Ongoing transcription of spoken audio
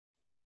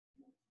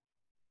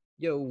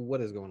Yo, what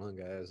is going on,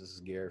 guys? This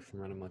is Garrett from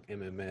RUNAMUCK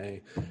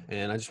MMA,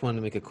 and I just wanted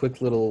to make a quick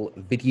little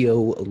video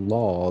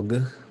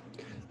log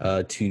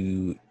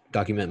to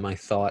document my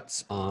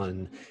thoughts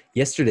on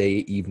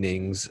yesterday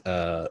evening's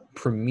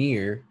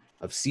premiere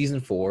of Season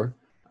 4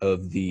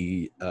 of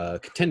the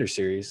Contender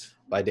series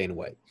by Dana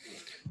White,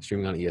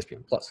 streaming on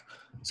ESPN+.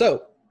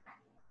 So,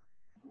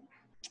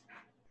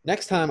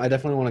 next time, I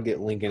definitely want to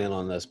get Lincoln in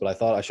on this, but I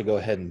thought I should go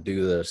ahead and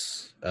do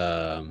this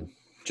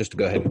just to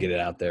go ahead and get it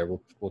out there.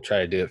 We'll try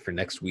to do it for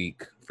next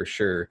week for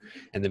sure,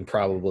 and then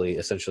probably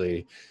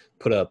essentially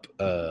put up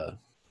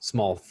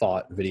small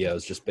thought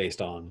videos just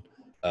based on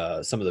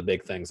some of the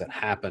big things that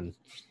happen.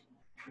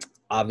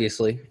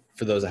 Obviously,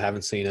 for those that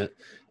haven't seen it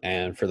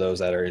and for those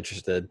that are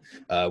interested,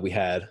 we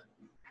had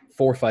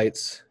 4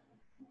 fights,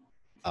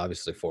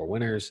 obviously 4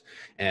 winners,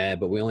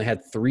 but we only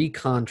had 3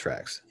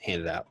 contracts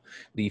handed out.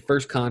 The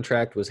first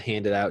contract was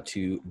handed out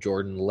to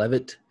Jordan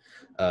Levitt.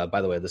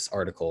 By the way, this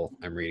article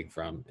I'm reading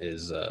from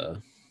is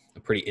a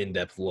pretty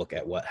in-depth look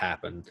at what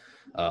happened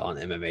on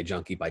MMA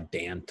Junkie by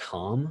Dan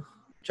Tom.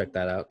 Check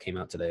that out. Came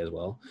out today as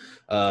well.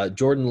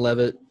 Jordan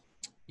Levitt,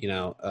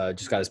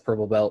 just got his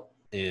purple belt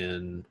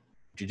in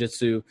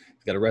jiu-jitsu.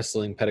 He's got a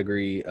wrestling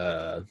pedigree.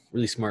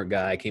 Really smart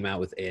guy. Came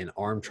out with an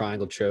arm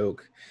triangle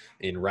choke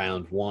in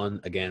round 1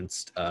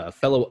 against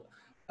fellow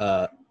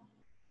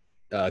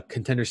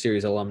Contender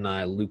Series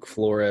alumni Luke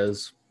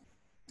Flores.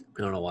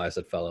 I don't know why I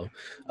said fellow.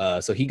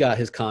 So he got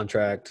his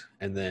contract,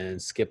 and then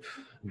skip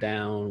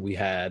down. We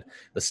had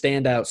the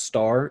standout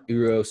star,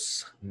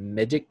 Uros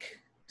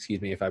Medic,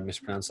 excuse me if I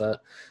mispronounced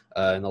that,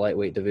 in the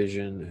lightweight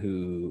division,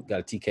 who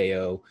got a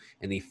TKO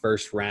in the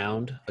first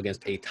round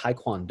against a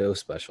Taekwondo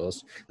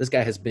specialist. This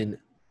guy has been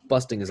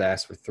busting his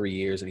ass for 3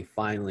 years, and he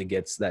finally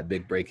gets that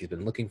big break he's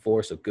been looking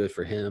for, so good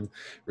for him.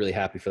 Really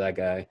happy for that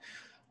guy.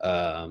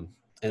 And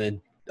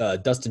then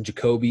Dustin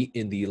Jacoby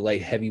in the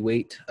light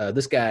heavyweight.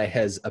 This guy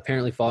has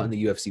apparently fought in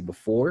the UFC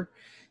before.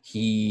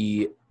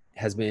 He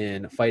has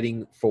been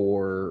fighting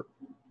for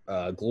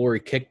Glory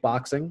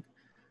Kickboxing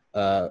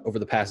over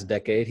the past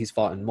decade. He's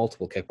fought in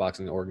multiple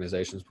kickboxing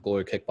organizations, but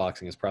Glory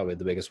Kickboxing is probably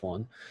the biggest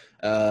one.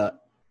 And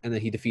then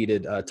he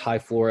defeated Ty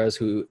Flores,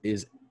 who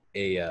is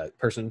a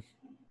person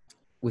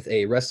with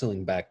a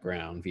wrestling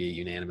background via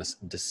unanimous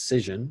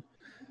decision.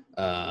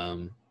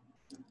 So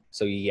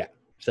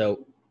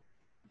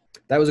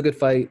that was a good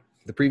fight.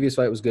 The previous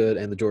fight was good,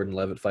 and the Jordan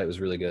Levitt fight was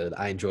really good.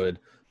 I enjoyed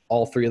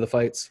all 3 of the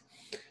fights.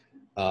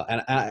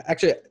 And I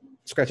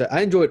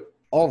enjoyed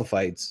all the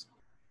fights.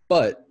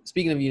 But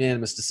speaking of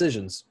unanimous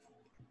decisions,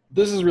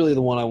 this is really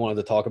the one I wanted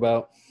to talk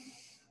about.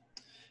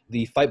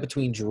 The fight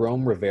between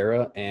Jerome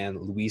Rivera and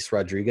Luis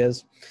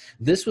Rodriguez.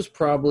 This was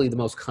probably the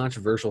most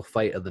controversial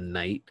fight of the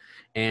night,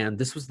 and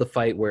this was the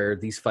fight where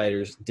these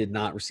fighters did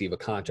not receive a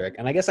contract.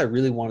 And I guess I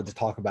really wanted to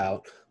talk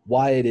about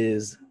why it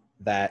is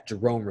that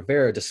Jerome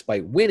Rivera,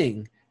 despite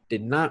winning,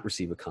 did not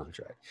receive a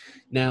contract.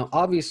 Now,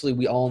 obviously,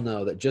 we all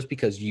know that just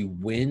because you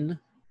win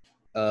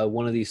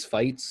one of these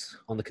fights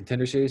on the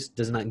Contender Series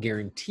does not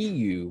guarantee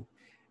you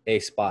a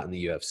spot in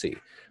the UFC.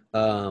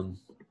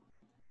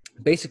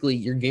 Basically,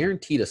 you're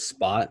guaranteed a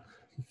spot.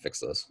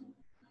 Fix this.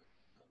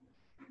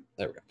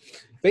 There we go.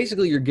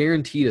 Basically, you're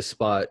guaranteed a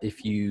spot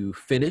if you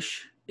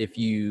finish, if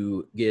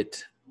you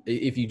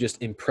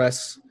just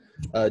impress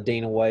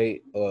Dana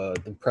White,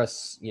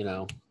 impress,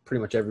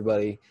 pretty much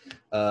everybody,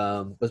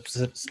 but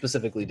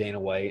specifically Dana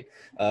White.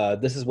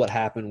 This is what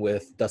happened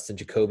with Dustin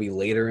Jacoby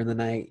later in the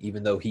night,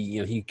 even though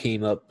he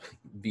came up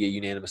via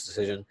unanimous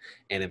decision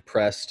and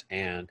impressed,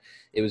 and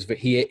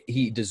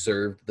he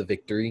deserved the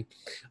victory.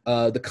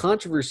 The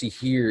controversy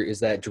here is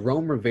that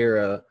Jerome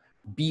Rivera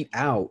beat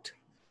out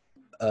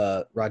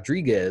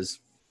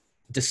Rodriguez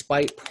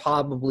despite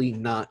probably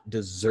not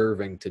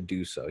deserving to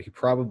do so. He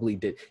probably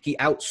did. He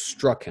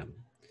outstruck him,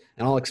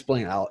 and I'll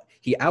explain.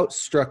 He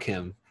outstruck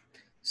him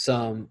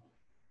some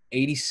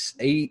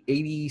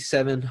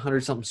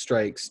 8,700 something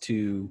strikes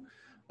to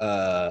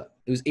it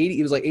was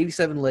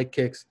 87 leg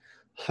kicks,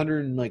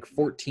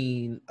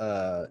 114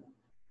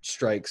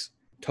 strikes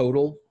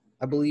total,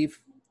 I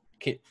believe.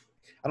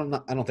 I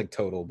don't think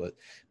total, but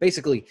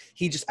basically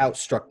he just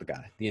outstruck the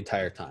guy the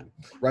entire time.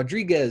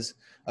 Rodriguez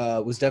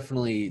was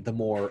definitely the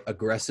more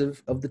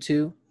aggressive of the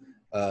two.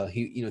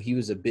 He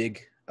was a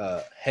big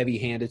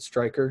heavy-handed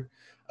striker.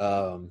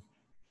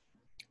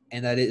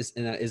 And that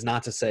is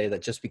not to say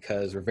that just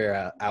because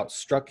Rivera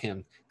outstruck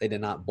him, they did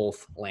not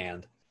both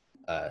land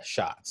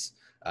shots.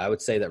 I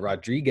would say that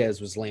Rodriguez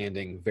was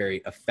landing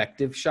very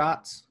effective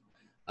shots.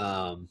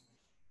 And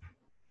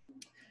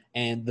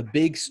the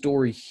big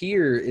story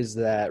here is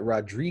that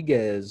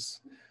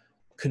Rodriguez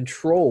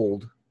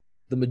controlled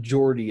the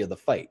majority of the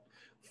fight.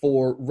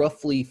 For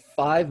roughly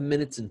 5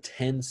 minutes and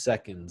 10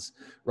 seconds,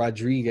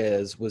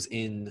 Rodriguez was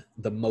in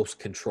the most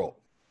control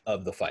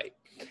of the fight.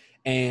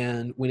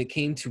 And when it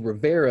came to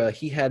Rivera,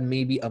 he had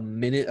maybe a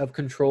minute of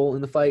control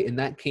in the fight, and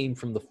that came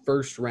from the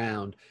first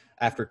round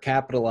after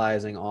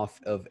capitalizing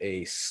off of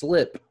a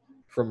slip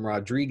from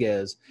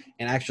Rodriguez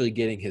and actually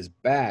getting his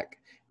back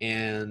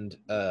and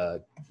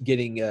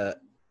getting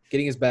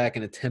his back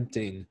and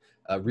attempting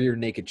rear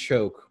naked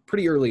choke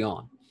pretty early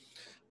on.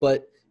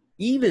 But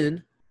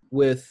even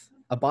with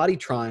a body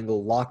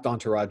triangle locked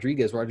onto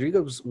Rodriguez,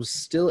 Rodriguez was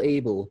still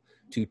able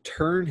to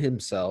turn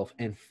himself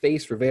and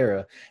face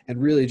Rivera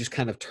and really just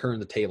kind of turn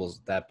the tables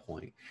at that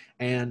point.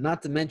 And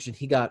not to mention,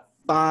 he got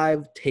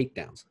 5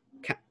 takedowns,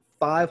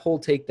 5 whole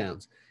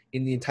takedowns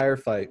in the entire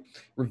fight.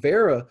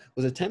 Rivera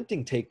was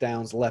attempting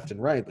takedowns left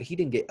and right, but he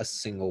didn't get a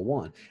single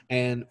one.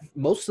 And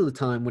most of the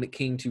time when it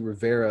came to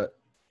Rivera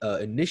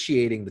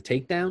initiating the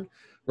takedown,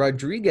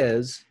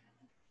 Rodriguez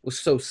was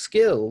so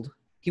skilled,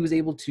 he was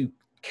able to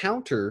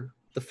counter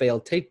the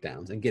failed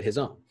takedowns and get his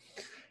own.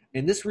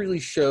 And this really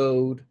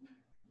showed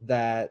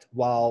that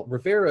while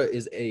Rivera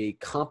is a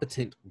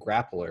competent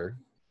grappler,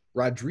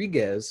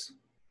 Rodriguez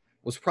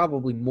was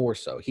probably more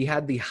so. He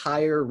had the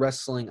higher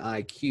wrestling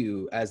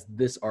IQ, as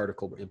this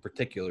article in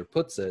particular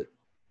puts it.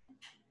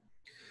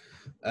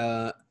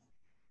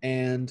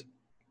 And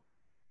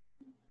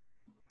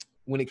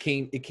when it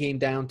came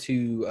down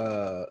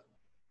to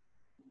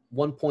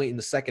one point in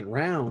the second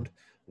round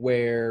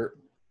where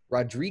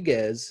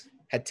Rodriguez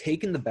had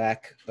taken the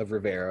back of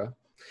Rivera.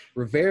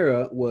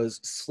 Rivera was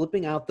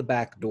slipping out the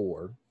back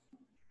door,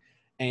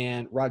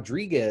 and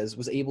Rodriguez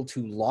was able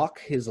to lock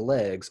his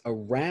legs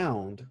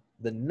around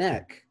the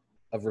neck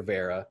of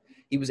Rivera.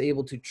 He was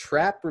able to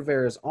trap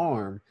Rivera's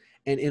arm,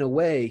 and in a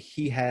way,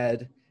 he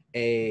had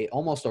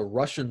almost a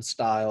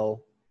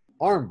Russian-style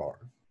armbar.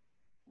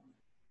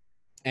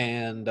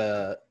 And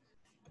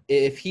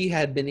if he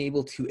had been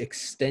able to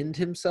extend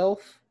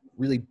himself,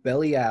 really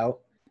belly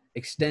out,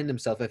 extend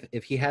himself,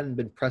 if he hadn't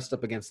been pressed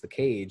up against the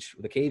cage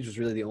was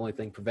really the only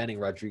thing preventing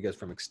Rodriguez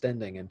from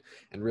extending and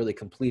really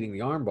completing the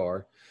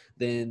armbar,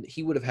 then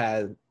he would have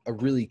had a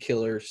really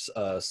killer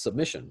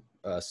submission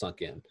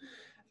sunk in.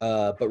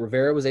 But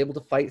Rivera was able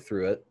to fight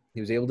through it.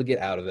 He was able to get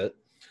out of it.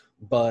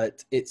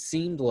 But it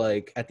seemed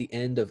like at the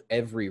end of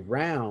every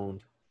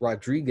round,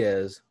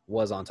 Rodriguez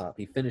was on top.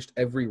 He finished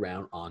every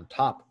round on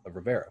top of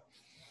Rivera.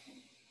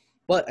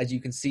 But as you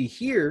can see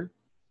here,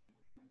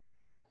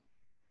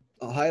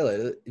 I'll highlight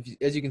it.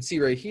 As you can see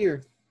right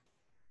here,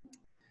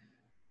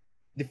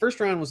 the first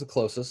round was the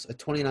closest at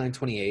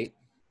 29-28.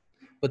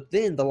 But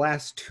then the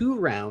last 2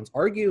 rounds,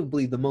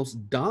 arguably the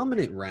most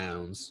dominant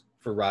rounds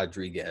for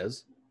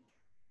Rodriguez,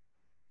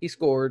 he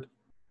scored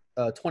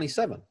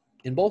 27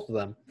 in both of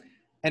them.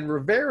 And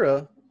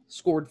Rivera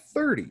scored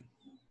 30.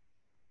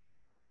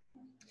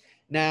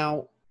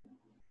 Now,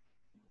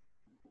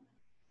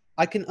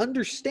 I can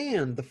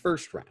understand the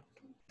first round.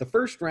 The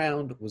first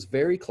round was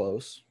very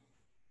close.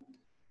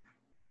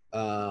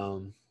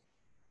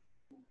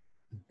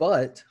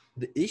 But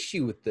the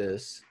issue with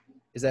this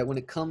is that when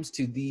it comes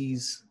to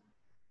these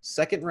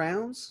second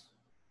rounds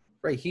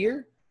right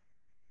here,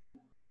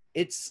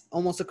 it's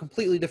almost a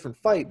completely different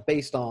fight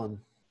based on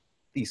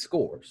these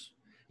scores.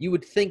 You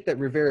would think that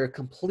Rivera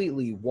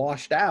completely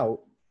washed out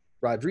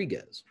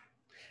Rodriguez.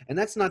 And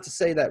that's not to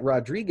say that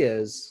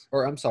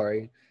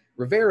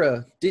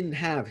Rivera didn't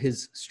have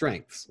his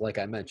strengths, like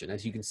I mentioned.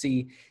 As you can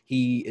see,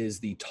 he is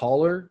the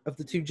taller of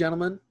the 2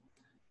 gentlemen.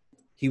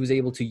 He was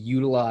able to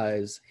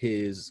utilize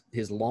his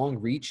long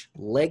reach.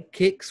 Leg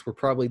kicks were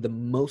probably the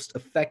most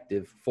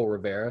effective for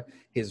Rivera.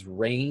 His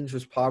range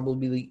was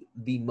probably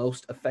the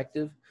most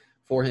effective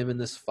for him in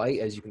this fight.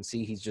 As you can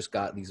see, he's just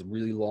got these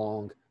really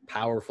long,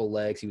 powerful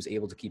legs. He was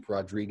able to keep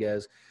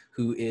Rodriguez,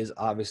 who is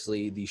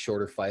obviously the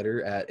shorter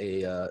fighter, at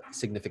a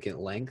significant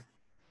length.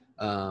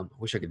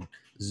 Wish I could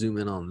zoom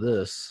in on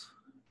this,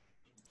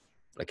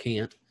 but I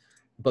can't.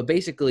 But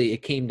basically,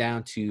 it came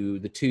down to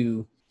the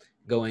 2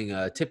 going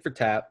tit for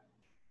tat,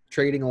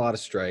 trading a lot of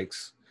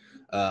strikes.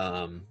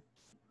 As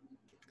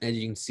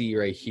you can see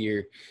right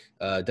here,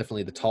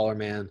 definitely the taller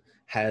man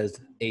has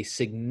a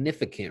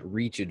significant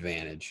reach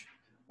advantage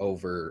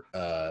over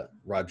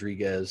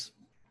Rodriguez.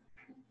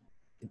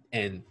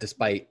 And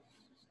despite,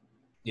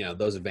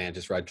 those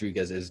advantages,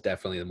 Rodriguez is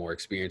definitely the more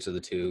experienced of the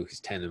 2. He's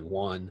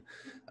 10-1,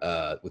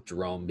 with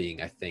Jerome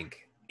being, I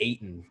think,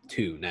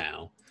 8-2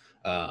 now.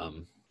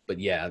 But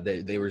yeah,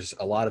 there was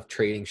a lot of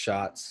trading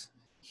shots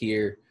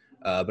here.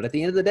 But at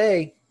the end of the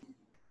day,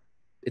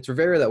 it's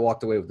Rivera that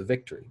walked away with the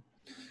victory.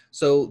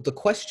 So the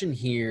question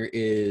here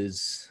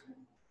is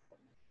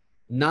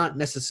not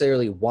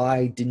necessarily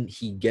why didn't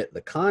he get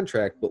the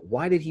contract, but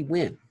why did he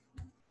win?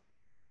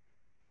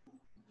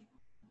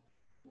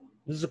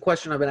 This is a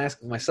question I've been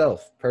asking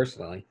myself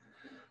personally.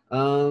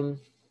 Well,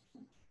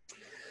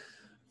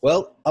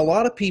 a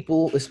lot of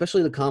people,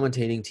 especially the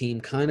commentating team,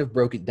 kind of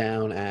broke it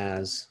down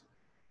as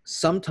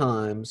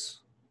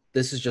sometimes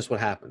this is just what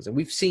happens. And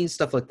we've seen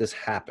stuff like this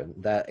happen,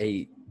 that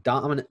a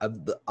dominant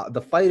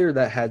the fighter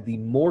that had the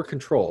more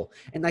control,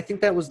 and I think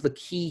that was the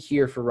key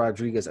here for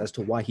Rodriguez as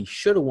to why he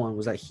should have won,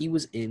 was that he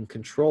was in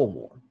control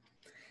more,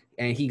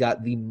 and he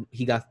got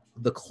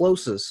the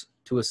closest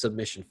to a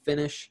submission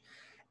finish.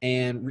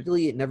 And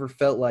really, it never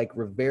felt like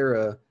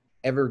Rivera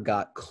ever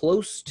got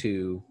close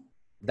to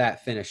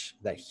that finish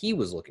that he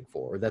was looking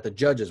for, or that the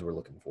judges were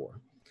looking for,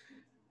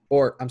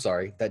 or I'm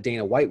sorry, that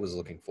Dana White was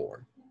looking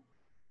for.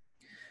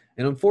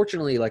 And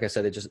unfortunately, like I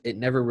said, it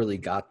never really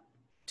got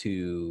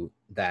to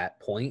that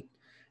point.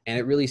 And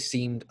it really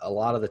seemed a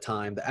lot of the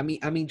time that, I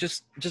mean,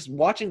 just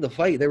watching the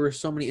fight, there were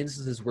so many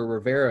instances where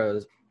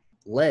Rivera's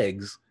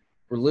legs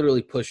were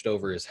literally pushed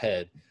over his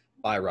head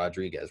by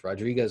Rodriguez.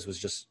 Rodriguez was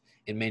just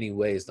in many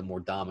ways the more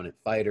dominant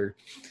fighter,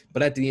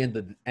 but at the end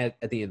of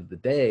the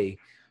day,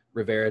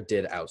 Rivera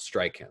did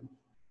outstrike him.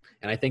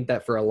 And I think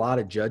that for a lot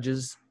of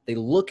judges, they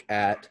look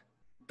at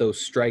those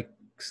strikes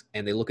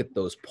and they look at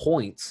those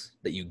points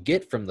that you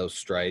get from those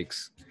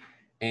strikes,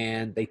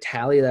 and they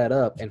tally that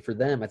up. And for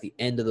them, at the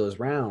end of those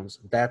rounds,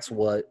 that's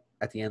what,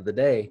 at the end of the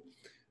day,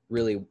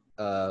 really,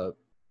 I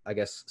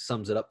guess,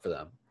 sums it up for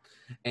them.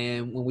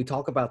 And when we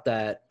talk about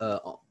that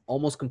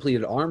almost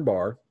completed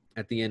armbar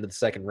at the end of the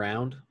second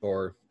round,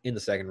 or in the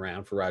second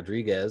round for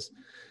Rodriguez,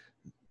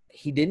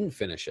 he didn't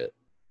finish it.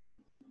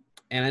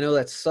 And I know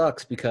that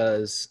sucks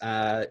because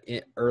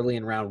early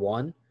in round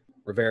one,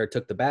 Rivera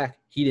took the back.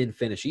 He didn't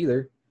finish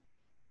either.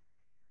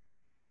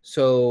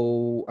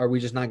 So are we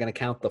just not going to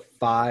count the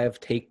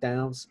 5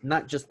 takedowns?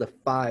 Not just the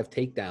 5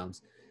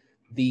 takedowns.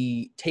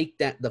 The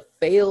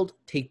failed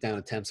takedown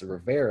attempts of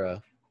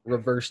Rivera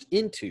reversed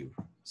into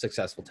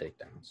successful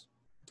takedowns.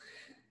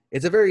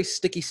 It's a very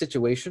sticky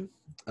situation.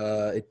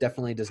 It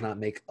definitely does not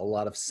make a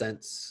lot of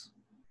sense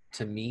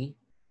to me.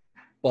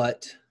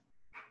 But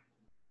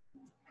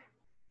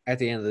at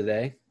the end of the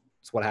day,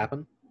 it's what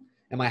happened.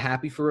 Am I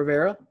happy for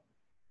Rivera?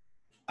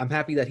 I'm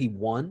happy that he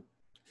won.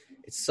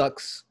 It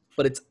sucks,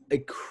 but it's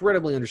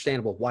incredibly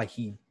understandable why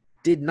he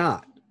did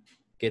not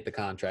get the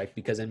contract,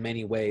 because in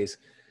many ways,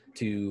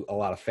 to a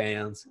lot of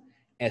fans,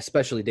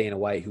 especially Dana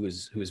White, who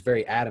was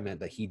very adamant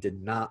that he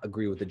did not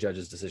agree with the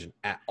judge's decision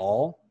at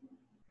all,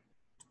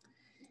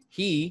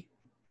 he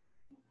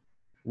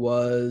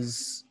did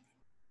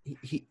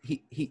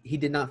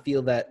not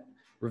feel that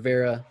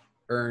Rivera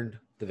earned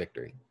the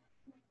victory.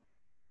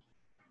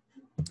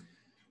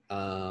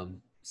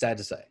 Sad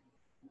to say,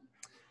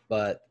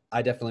 but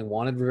I definitely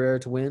wanted Rivera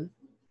to win.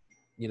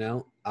 You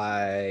know,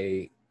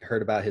 I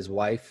heard about his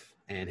wife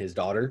and his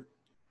daughter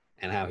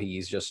and how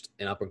he's just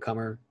an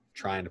up-and-comer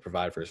trying to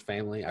provide for his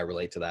family. I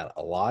relate to that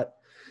a lot.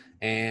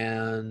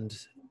 And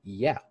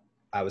yeah,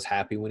 I was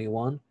happy when he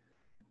won,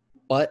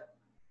 but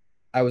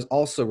I was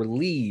also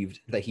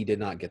relieved that he did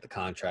not get the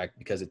contract,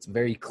 because it's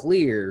very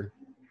clear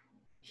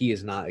he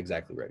is not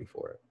exactly ready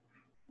for it.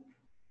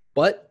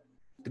 But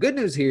the good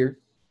news here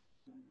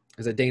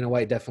is that Dana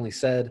White definitely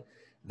said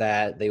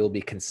that they will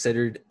be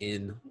considered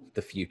in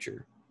the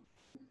future.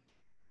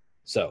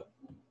 So,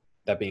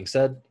 that being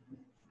said,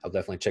 I'll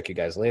definitely check you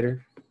guys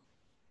later.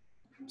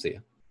 See ya.